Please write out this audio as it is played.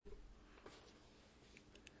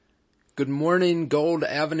Good morning, Gold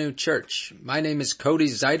Avenue Church. My name is Cody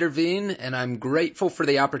and I'm grateful for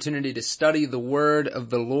the opportunity to study the Word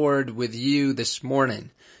of the Lord with you this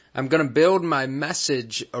morning. I'm going to build my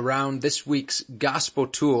message around this week's gospel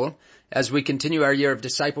tool as we continue our year of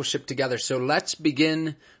discipleship together. So let's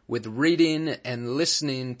begin with reading and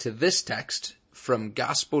listening to this text from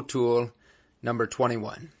Gospel Tool number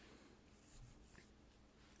 21.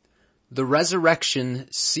 The resurrection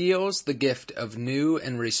seals the gift of new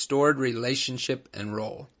and restored relationship and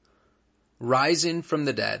role. Rising from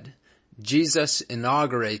the dead, Jesus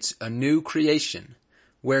inaugurates a new creation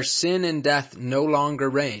where sin and death no longer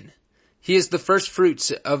reign. He is the first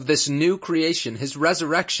fruits of this new creation. His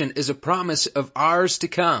resurrection is a promise of ours to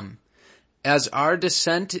come. As our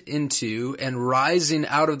descent into and rising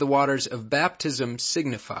out of the waters of baptism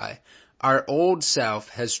signify, our old self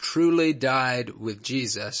has truly died with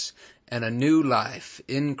Jesus, and a new life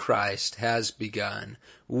in Christ has begun.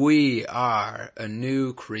 We are a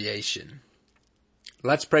new creation.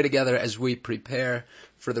 Let's pray together as we prepare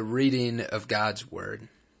for the reading of God's Word.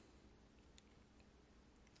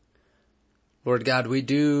 Lord God, we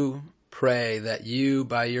do pray that you,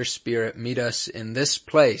 by your Spirit, meet us in this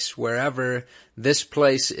place, wherever this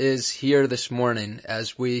place is here this morning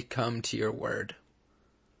as we come to your Word.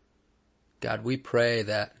 God, we pray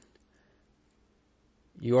that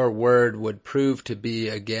your Word would prove to be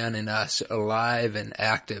again in us alive and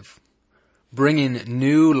active, bringing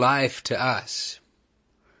new life to us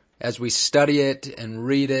as we study it and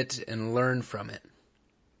read it and learn from it.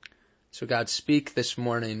 So God, speak this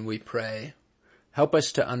morning, we pray. Help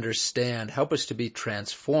us to understand. Help us to be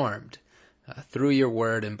transformed through your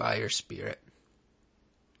Word and by your Spirit.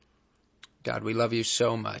 God, we love you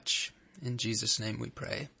so much. In Jesus' name we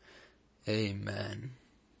pray. Amen.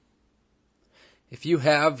 If you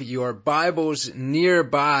have your Bibles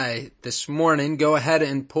nearby this morning, go ahead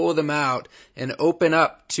and pull them out and open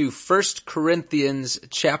up to 1 Corinthians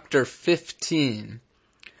chapter 15.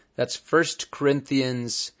 That's 1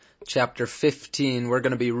 Corinthians chapter 15. We're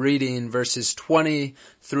going to be reading verses 20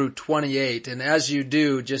 through 28. And as you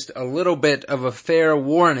do, just a little bit of a fair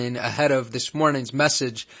warning ahead of this morning's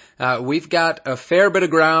message. We've got a fair bit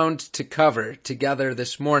of ground to cover together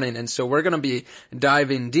this morning. And so we're going to be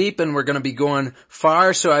diving deep and we're going to be going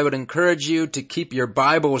far. So I would encourage you to keep your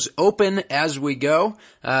Bibles open as we go.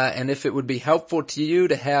 And if it would be helpful to you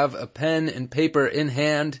to have a pen and paper in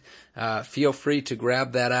hand, feel free to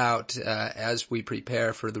grab that out as we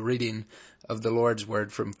prepare for the reading of the Lord's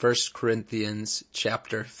Word from 1 Corinthians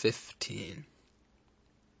chapter 15.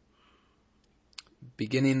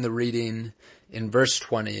 Beginning the reading in verse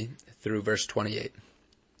 20 through verse 28.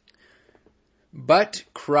 But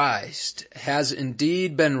Christ has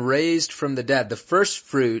indeed been raised from the dead, the first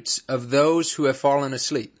fruits of those who have fallen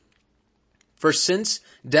asleep. For since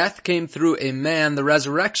death came through a man, the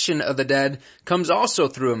resurrection of the dead comes also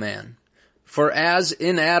through a man. For as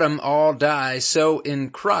in Adam all die, so in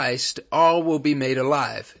Christ all will be made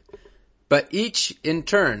alive. But each in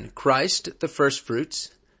turn, Christ the firstfruits,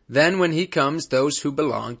 then when he comes, those who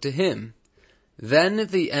belong to him. Then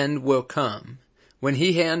the end will come, when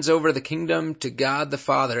he hands over the kingdom to God the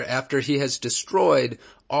Father after he has destroyed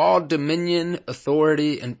all dominion,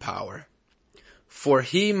 authority, and power. For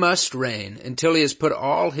he must reign until he has put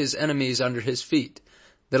all his enemies under his feet.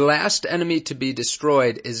 The last enemy to be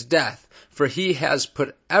destroyed is death, for he has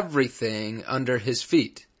put everything under his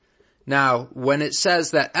feet. Now, when it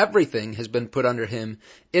says that everything has been put under him,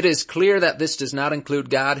 it is clear that this does not include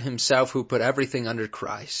God himself who put everything under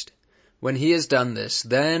Christ. When he has done this,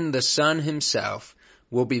 then the Son himself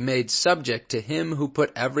will be made subject to him who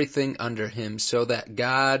put everything under him, so that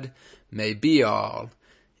God may be all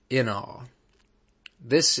in all.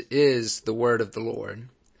 This is the word of the Lord.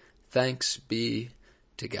 Thanks be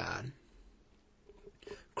to God.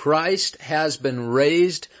 Christ has been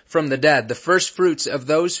raised from the dead, the first fruits of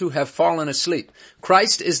those who have fallen asleep.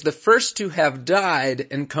 Christ is the first to have died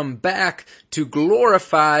and come back to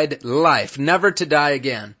glorified life, never to die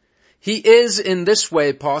again. He is in this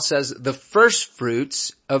way, Paul says, the first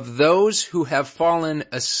fruits of those who have fallen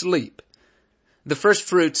asleep. The first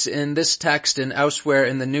fruits in this text and elsewhere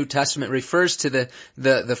in the New Testament refers to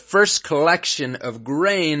the first collection of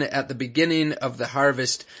grain at the beginning of the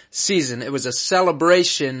harvest season. It was a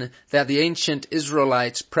celebration that the ancient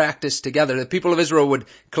Israelites practiced together. The people of Israel would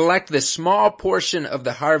collect this small portion of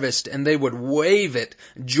the harvest and they would wave it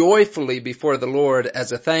joyfully before the Lord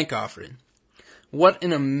as a thank offering. What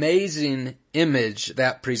an amazing image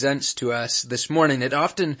that presents to us this morning. It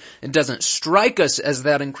doesn't strike us as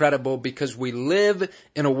that incredible because we live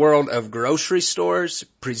in a world of grocery stores,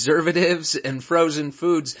 preservatives, and frozen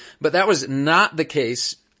foods. But that was not the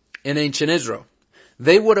case in ancient Israel.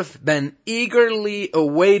 They would have been eagerly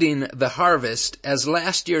awaiting the harvest as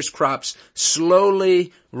last year's crops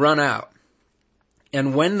slowly run out.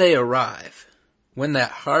 And when they arrive, when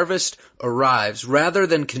that harvest arrives, rather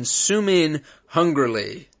than consuming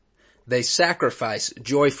hungrily, they sacrifice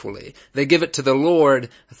joyfully. They give it to the Lord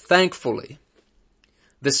thankfully.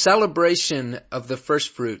 The celebration of the first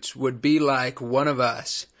fruits would be like one of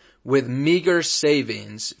us with meager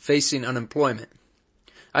savings facing unemployment.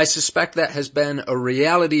 I suspect that has been a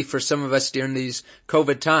reality for some of us during these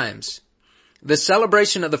COVID times. The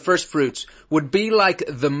celebration of the first fruits would be like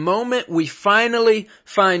the moment we finally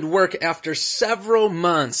find work after several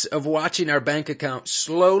months of watching our bank account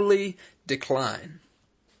slowly decline.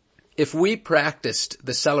 If we practiced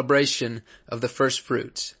the celebration of the first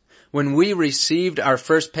fruits, when we received our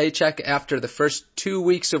first paycheck after the first 2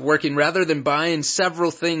 weeks of working, rather than buying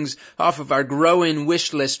several things off of our growing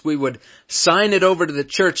wish list, we would sign it over to the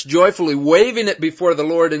church joyfully, waving it before the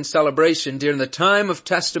Lord in celebration during the time of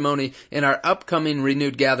testimony in our upcoming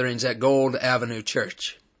renewed gatherings at Gold Avenue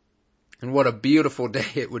Church. And what a beautiful day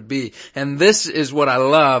it would be. And this is what I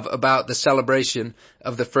love about the celebration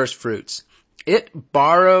of the first fruits. It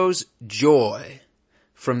borrows joy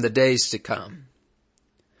from the days to come.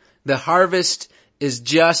 The harvest is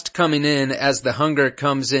just coming in as the hunger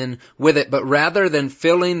comes in with it, but rather than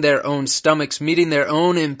filling their own stomachs, meeting their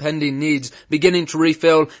own impending needs, beginning to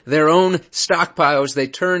refill their own stockpiles, they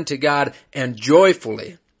turn to God and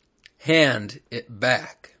joyfully hand it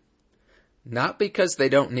back. Not because they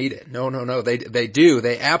don't need it. No. They do.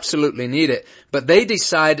 They absolutely need it. But they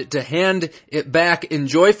decide to hand it back in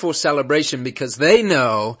joyful celebration because they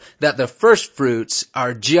know that the first fruits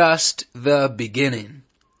are just the beginning.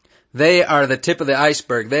 They are the tip of the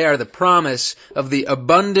iceberg. They are the promise of the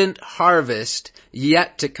abundant harvest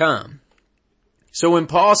yet to come. So when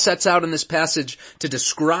Paul sets out in this passage to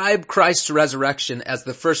describe Christ's resurrection as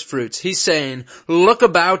the first fruits, he's saying, look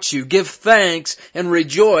about you, give thanks and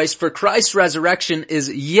rejoice, for Christ's resurrection is,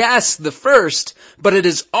 yes, the first, but it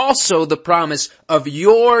is also the promise of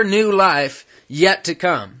your new life yet to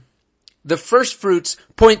come. The first fruits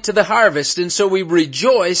point to the harvest, and so we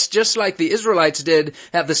rejoice just like the Israelites did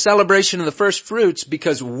at the celebration of the first fruits,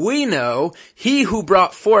 because we know he who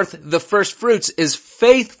brought forth the first fruits is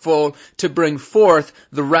faithful to bring forth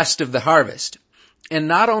the rest of the harvest. And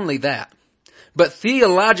not only that, but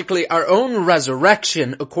theologically our own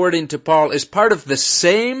resurrection, according to Paul, is part of the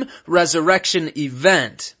same resurrection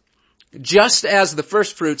event, just as the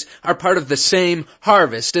first fruits are part of the same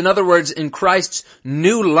harvest. In other words, in Christ's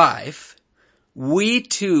new life, we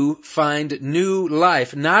too find new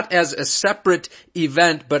life, not as a separate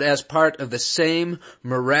event, but as part of the same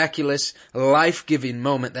miraculous, life-giving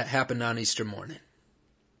moment that happened on Easter morning.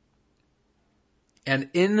 And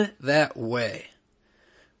in that way,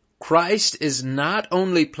 Christ is not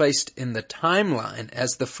only placed in the timeline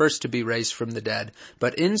as the first to be raised from the dead,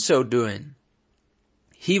 but in so doing,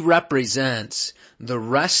 he represents the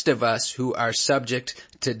rest of us who are subject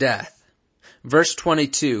to death. Verse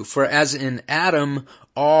 22, for as in Adam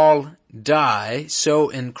all die, so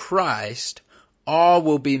in Christ all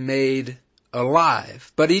will be made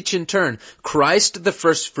alive, but each in turn. Christ the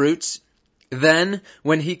first fruits, then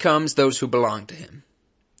when he comes, those who belong to him.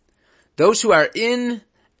 Those who are in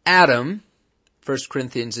Adam, 1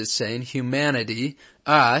 Corinthians is saying, humanity,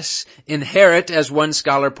 us, inherit, as one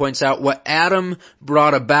scholar points out, what Adam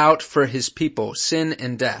brought about for his people, sin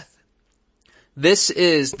and death. This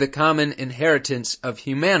is the common inheritance of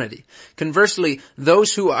humanity. Conversely,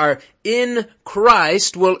 those who are in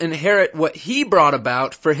Christ will inherit what he brought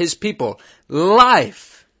about for his people,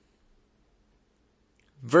 life.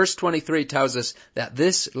 Verse 23 tells us that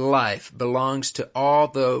this life belongs to all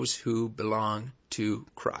those who belong to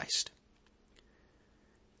Christ.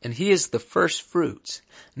 And he is the first fruits,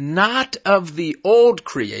 not of the old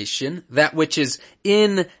creation, that which is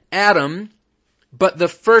in Adam, but the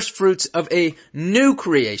first fruits of a new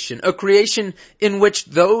creation, a creation in which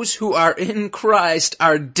those who are in Christ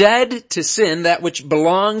are dead to sin, that which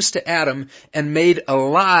belongs to Adam, and made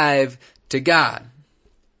alive to God.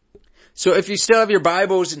 So if you still have your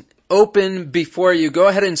Bibles open before you, go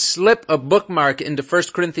ahead and slip a bookmark into 1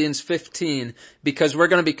 Corinthians 15, because we're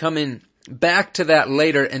going to be coming back to that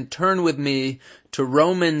later, and turn with me to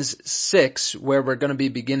Romans 6, where we're going to be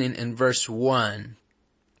beginning in verse 1.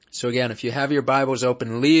 So again, if you have your Bibles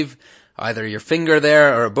open, leave either your finger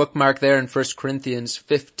there or a bookmark there in 1 Corinthians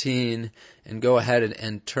 15 and go ahead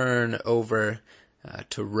and turn over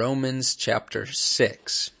to Romans chapter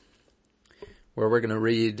 6, where we're going to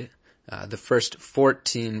read the first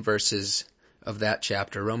 14 verses of that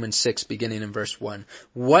chapter. Romans 6 beginning in verse 1.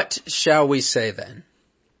 What shall we say then?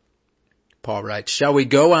 Paul writes. Shall we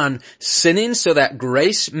go on sinning so that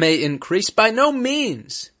grace may increase? By no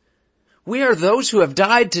means. We are those who have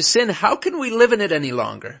died to sin. How can we live in it any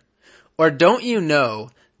longer? Or don't you know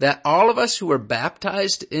that all of us who were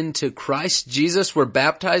baptized into Christ Jesus were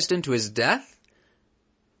baptized into his death?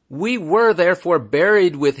 We were therefore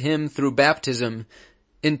buried with him through baptism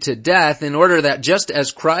into death, in order that just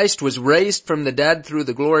as Christ was raised from the dead through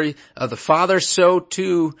the glory of the Father, so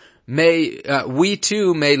too we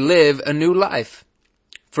too may live a new life.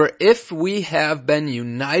 For if we have been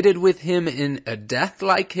united with him in a death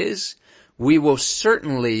like his, we will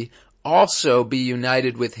certainly also be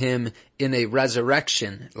united with him in a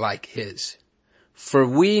resurrection like his. For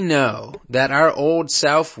we know that our old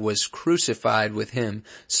self was crucified with him,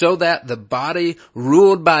 so that the body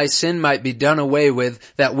ruled by sin might be done away with,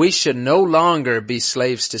 that we should no longer be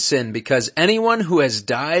slaves to sin, because anyone who has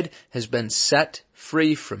died has been set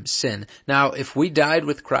free from sin. Now, if we died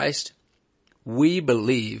with Christ, we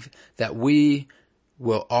believe that we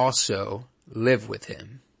will also live with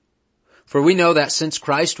him. For we know that since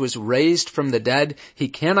Christ was raised from the dead, he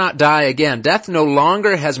cannot die again. Death no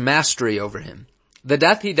longer has mastery over him. The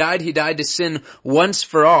death he died to sin once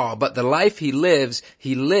for all, but the life he lives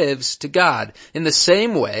to God. In the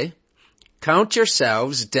same way, count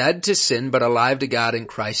yourselves dead to sin, but alive to God in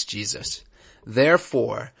Christ Jesus.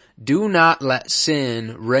 Therefore, do not let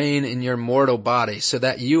sin reign in your mortal body, so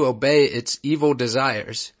that you obey its evil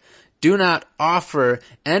desires. Do not offer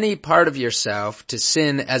any part of yourself to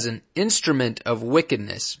sin as an instrument of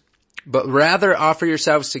wickedness, but rather offer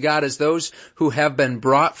yourselves to God as those who have been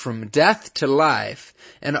brought from death to life,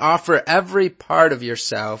 and offer every part of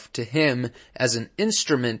yourself to him as an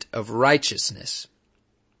instrument of righteousness.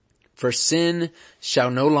 For sin shall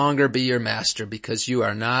no longer be your master, because you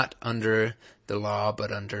are not under the law,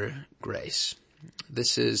 but under grace.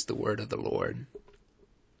 This is the word of the Lord.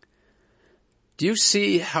 Do you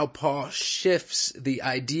see how Paul shifts the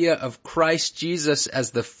idea of Christ Jesus as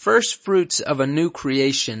the first fruits of a new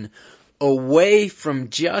creation away from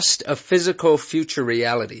just a physical future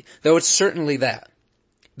reality, though it's certainly that.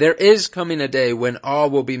 There is coming a day when all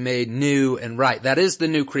will be made new and right. That is the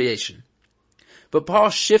new creation. But Paul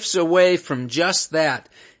shifts away from just that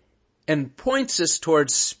and points us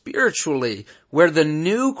towards spiritually, where the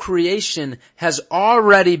new creation has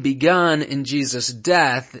already begun in Jesus'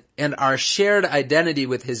 death and our shared identity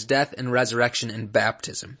with his death and resurrection and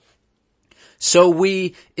baptism. So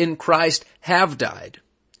we in Christ have died,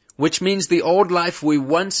 which means the old life we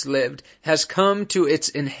once lived has come to its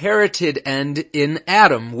inherited end in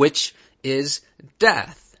Adam, which is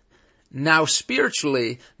death. Now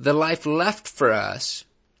spiritually, the life left for us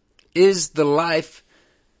is the life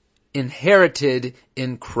inherited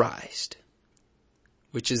in Christ,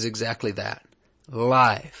 which is exactly that,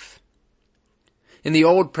 life. In the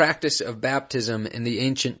old practice of baptism in the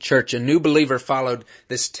ancient church, a new believer followed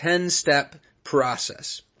this 10-step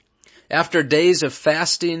process. After days of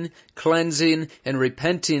fasting, cleansing, and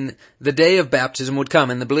repenting, the day of baptism would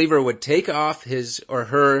come, and the believer would take off his or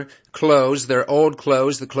her clothes, their old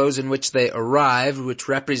clothes, the clothes in which they arrived, which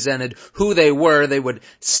represented who they were. They would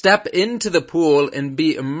step into the pool and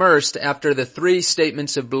be immersed after the 3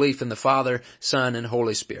 statements of belief in the Father, Son, and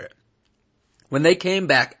Holy Spirit. When they came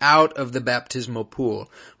back out of the baptismal pool,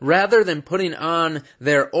 rather than putting on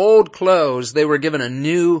their old clothes, they were given a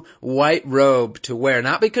new white robe to wear.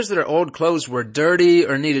 Not because their old clothes were dirty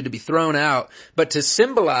or needed to be thrown out, but to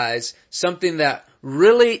symbolize something that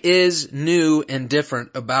really is new and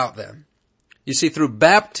different about them. You see, through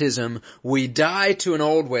baptism, we die to an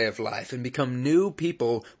old way of life and become new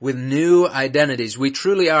people with new identities. We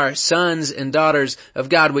truly are sons and daughters of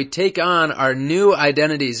God. We take on our new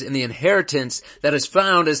identities in the inheritance that is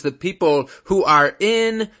found as the people who are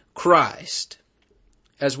in Christ,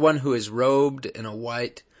 as one who is robed in a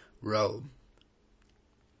white robe.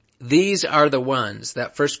 These are the ones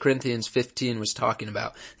that 1 Corinthians 15 was talking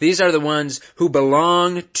about. These are the ones who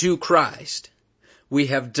belong to Christ. We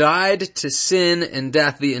have died to sin and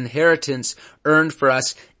death, the inheritance earned for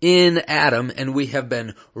us in Adam, and we have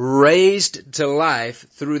been raised to life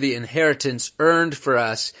through the inheritance earned for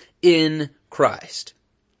us in Christ.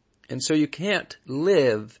 And so you can't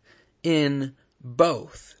live in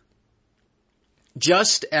both.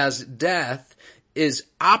 Just as death is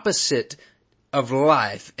opposite of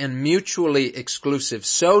life and mutually exclusive,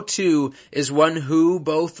 so too is one who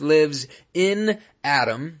both lives in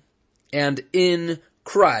Adam and in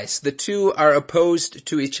Christ. The two are opposed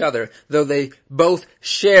to each other, though they both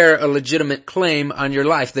share a legitimate claim on your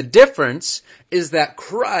life. The difference is that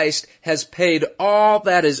Christ has paid all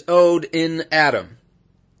that is owed in Adam.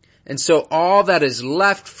 And so all that is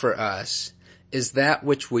left for us is that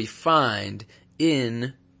which we find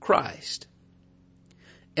in Christ.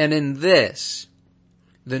 And in this,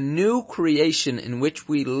 the new creation in which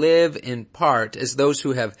we live in part as those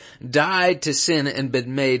who have died to sin and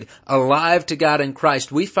been made alive to God in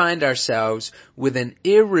Christ, we find ourselves with an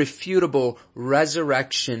irrefutable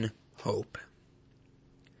resurrection hope.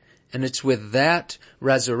 And it's with that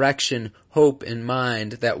resurrection hope in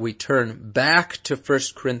mind that we turn back to 1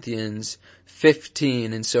 Corinthians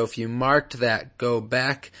 15. And so if you marked that, go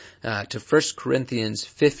back to 1 Corinthians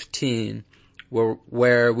 15,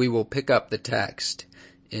 where we will pick up the text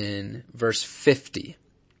in verse 50,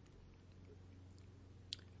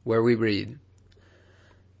 where we read,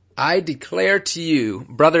 I declare to you,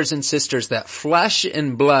 brothers and sisters, that flesh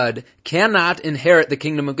and blood cannot inherit the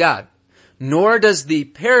kingdom of God, nor does the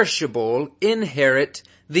perishable inherit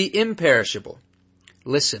the imperishable.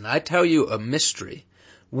 Listen, I tell you a mystery.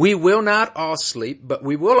 We will not all sleep, but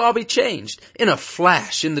we will all be changed in a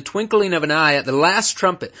flash, in the twinkling of an eye, at the last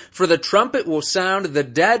trumpet. For the trumpet will sound, the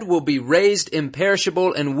dead will be raised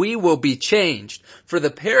imperishable, and we will be changed. For the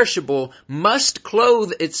perishable must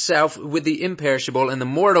clothe itself with the imperishable, and the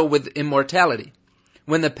mortal with immortality.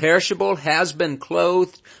 When the perishable has been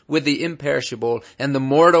clothed with the imperishable, and the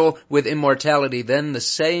mortal with immortality, then the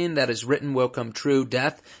saying that is written will come true,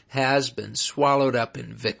 death has been swallowed up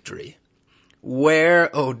in victory.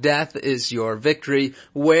 Where, O death, is your victory?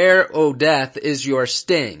 Where, O death, is your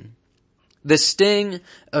sting? The sting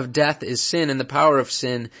of death is sin, and the power of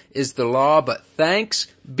sin is the law, but thanks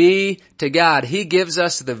be to God. He gives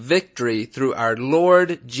us the victory through our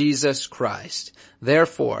Lord Jesus Christ.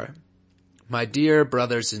 Therefore, my dear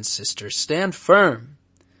brothers and sisters, stand firm.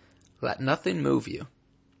 Let nothing move you.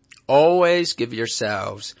 Always give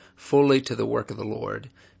yourselves fully to the work of the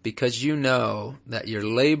Lord, because you know that your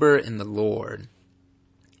labor in the Lord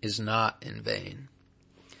is not in vain.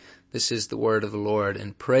 This is the word of the Lord,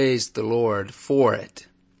 and praise the Lord for it.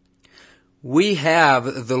 We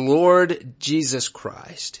have the Lord Jesus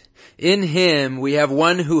Christ. In him we have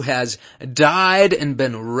one who has died and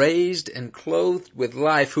been raised and clothed with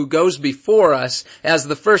life, who goes before us as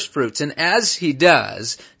the firstfruits. And as he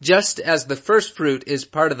does, just as the firstfruit is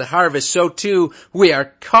part of the harvest, so too we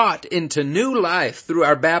are caught into new life through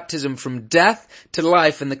our baptism from death to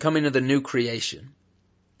life in the coming of the new creation.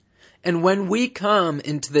 And when we come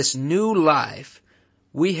into this new life,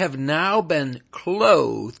 we have now been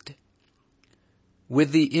clothed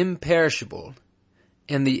with the imperishable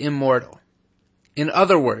and the immortal. In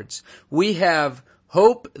other words, we have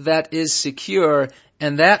hope that is secure,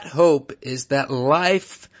 and that hope is that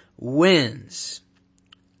life wins.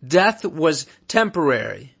 Death was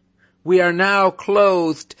temporary. We are now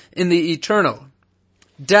clothed in the eternal.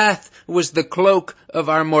 Death was the cloak of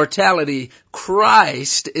our mortality.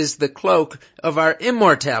 Christ is the cloak of our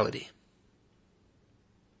immortality.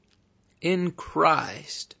 In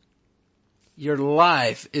Christ, your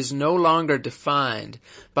life is no longer defined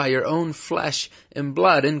by your own flesh and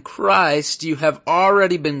blood. In Christ, you have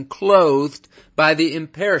already been clothed by the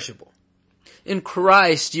imperishable. In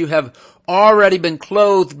Christ, you have already been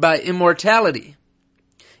clothed by immortality.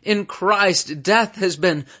 In Christ, death has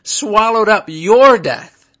been swallowed up, your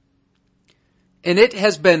death. And it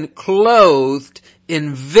has been clothed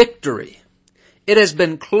in victory. It has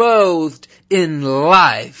been clothed in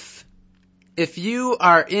life. If you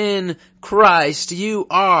are in Christ, you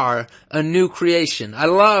are a new creation. I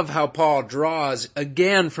love how Paul draws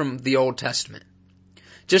again from the Old Testament.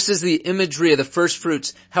 Just as the imagery of the first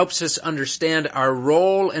fruits helps us understand our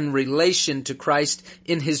role and relation to Christ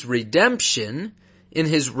in his redemption, in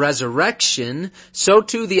his resurrection, so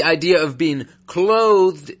too the idea of being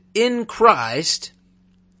clothed in Christ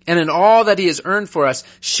and in all that he has earned for us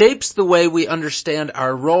shapes the way we understand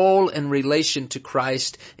our role and relation to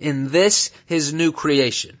Christ in this, his new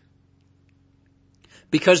creation.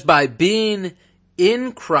 Because by being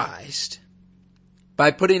in Christ, by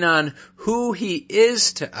putting on who he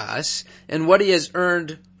is to us and what he has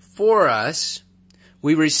earned for us,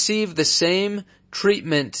 we receive the same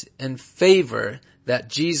treatment and favor that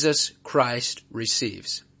Jesus Christ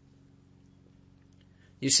receives.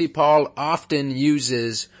 You see, Paul often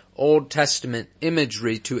uses Old Testament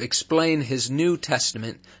imagery to explain his New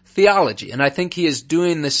Testament theology, and I think he is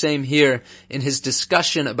doing the same here in his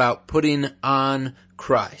discussion about putting on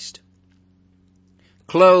Christ.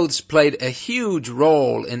 Clothes played a huge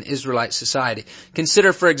role in Israelite society.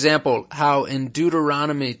 Consider, for example, how in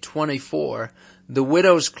Deuteronomy 24, the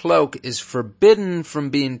widow's cloak is forbidden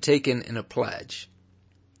from being taken in a pledge.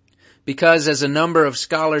 Because, as a number of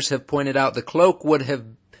scholars have pointed out, the cloak would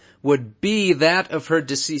would be that of her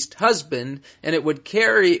deceased husband, and it would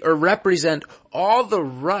carry or represent all the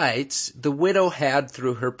rights the widow had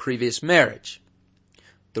through her previous marriage.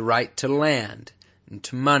 The right to land, and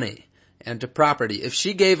to money, and to property. If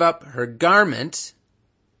she gave up her garment,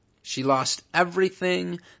 she lost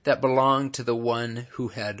everything that belonged to the one who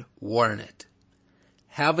had worn it.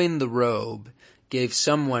 Having the robe gave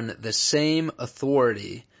someone the same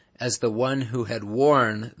authority as the one who had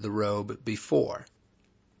worn the robe before.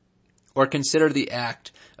 Or consider the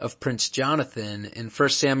act of Prince Jonathan in 1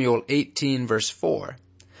 Samuel 18 verse 4.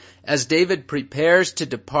 As David prepares to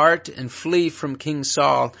depart and flee from King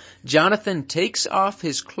Saul, Jonathan takes off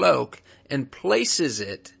his cloak and places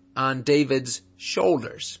it on David's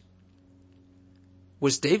shoulders.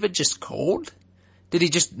 Was David just cold? Did he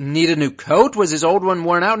just need a new coat? Was his old one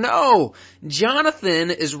worn out? No! Jonathan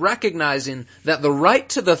is recognizing that the right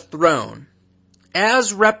to the throne,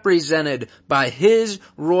 as represented by his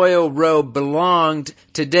royal robe, belonged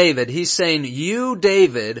to David. He's saying, you,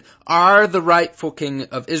 David, are the rightful king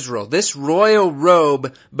of Israel. This royal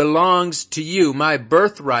robe belongs to you. My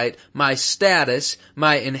birthright, my status,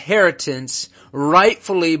 my inheritance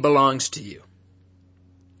rightfully belongs to you.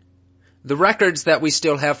 The records that we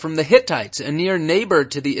still have from the Hittites, a near neighbor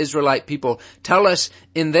to the Israelite people, tell us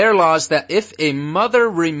in their laws that if a mother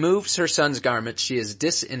removes her son's garment, she is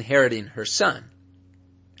disinheriting her son.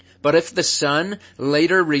 But if the son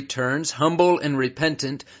later returns humble and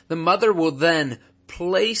repentant, the mother will then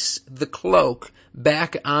place the cloak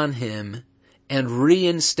back on him and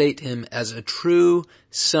reinstate him as a true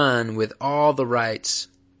son with all the rights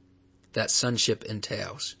that sonship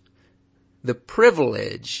entails. The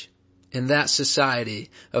privilege in that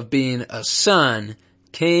society of being a son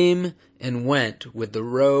came and went with the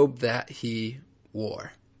robe that he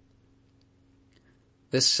wore.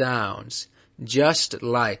 This sounds just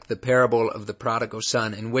like the parable of the prodigal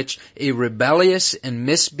son, in which a rebellious and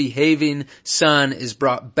misbehaving son is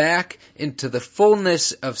brought back into the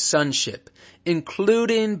fullness of sonship,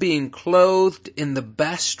 including being clothed in the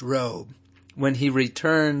best robe when he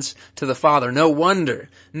returns to the father. No wonder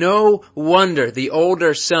the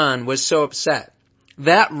older son was so upset.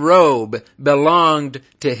 That robe belonged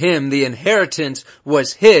to him. The inheritance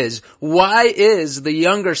was his. Why is the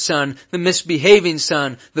younger son, the misbehaving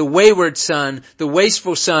son, the wayward son, the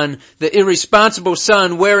wasteful son, the irresponsible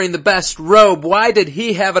son wearing the best robe? Why did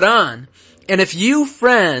he have it on? And if you,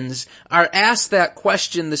 friends, are asked that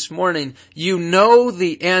question this morning, you know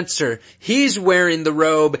the answer. He's wearing the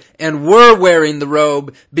robe and we're wearing the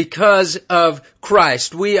robe because of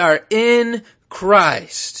Christ. We are in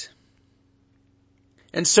Christ.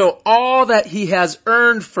 And so all that he has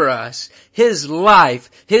earned for us, his life,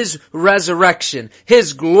 his resurrection,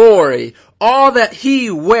 his glory, all that he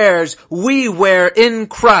wears, we wear in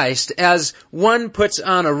Christ, as one puts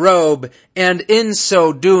on a robe and in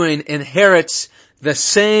so doing inherits the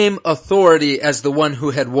same authority as the one who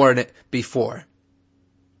had worn it before.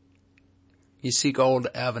 You see, Gold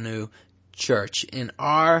Avenue Church, in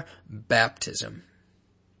our baptism,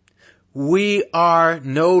 we are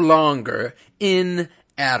no longer in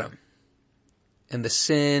Adam and the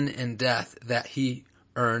sin and death that he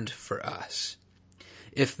earned for us.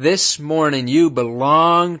 If this morning you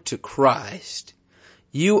belong to Christ,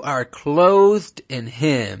 you are clothed in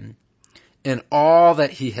him and all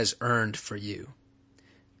that he has earned for you.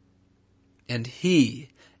 And he,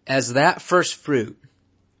 as that first fruit,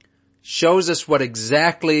 shows us what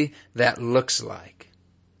exactly that looks like.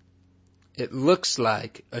 It looks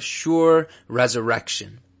like a sure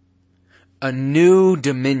resurrection, a new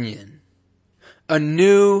dominion, a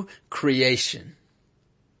new creation,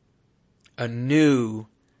 a new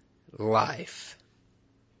life.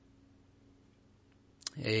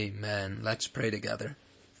 Amen. Let's pray together.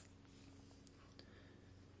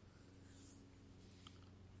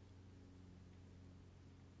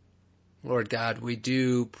 Lord God, we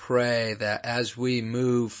do pray that as we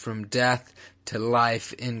move from death to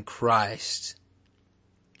life in Christ,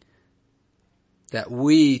 that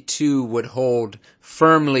we too would hold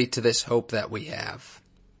firmly to this hope that we have.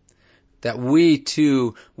 That we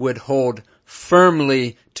too would hold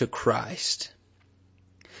firmly to Christ.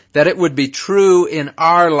 That it would be true in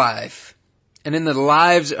our life and in the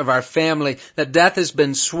lives of our family that death has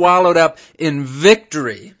been swallowed up in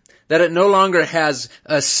victory. That it no longer has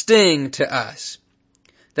a sting to us.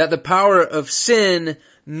 That the power of sin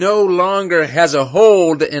no longer has a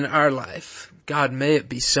hold in our life. God, may it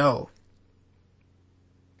be so.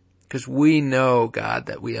 Because we know, God,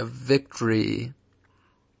 that we have victory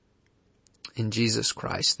in Jesus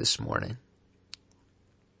Christ this morning.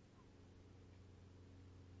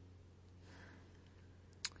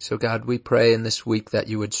 So God, we pray in this week that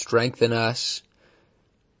you would strengthen us,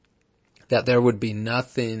 that there would be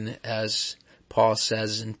nothing, as Paul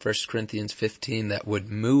says in 1 Corinthians 15, that would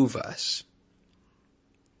move us,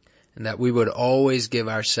 and that we would always give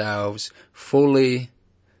ourselves fully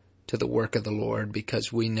to the work of the Lord,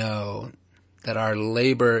 because we know that our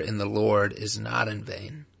labor in the Lord is not in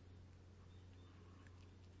vain.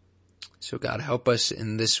 So God, help us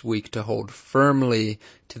in this week to hold firmly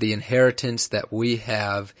to the inheritance that we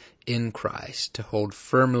have in Christ, to hold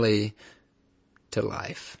firmly to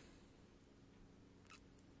life.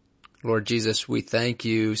 Lord Jesus, we thank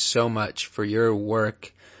you so much for your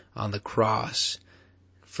work on the cross,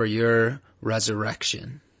 for your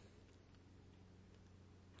resurrection.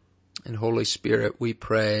 And Holy Spirit, we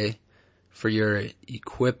pray for your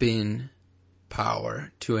equipping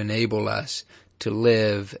power to enable us to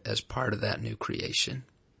live as part of that new creation.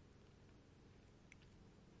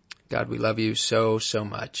 God, we love you so, so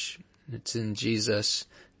much. It's in Jesus'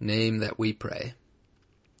 name that we pray.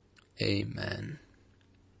 Amen.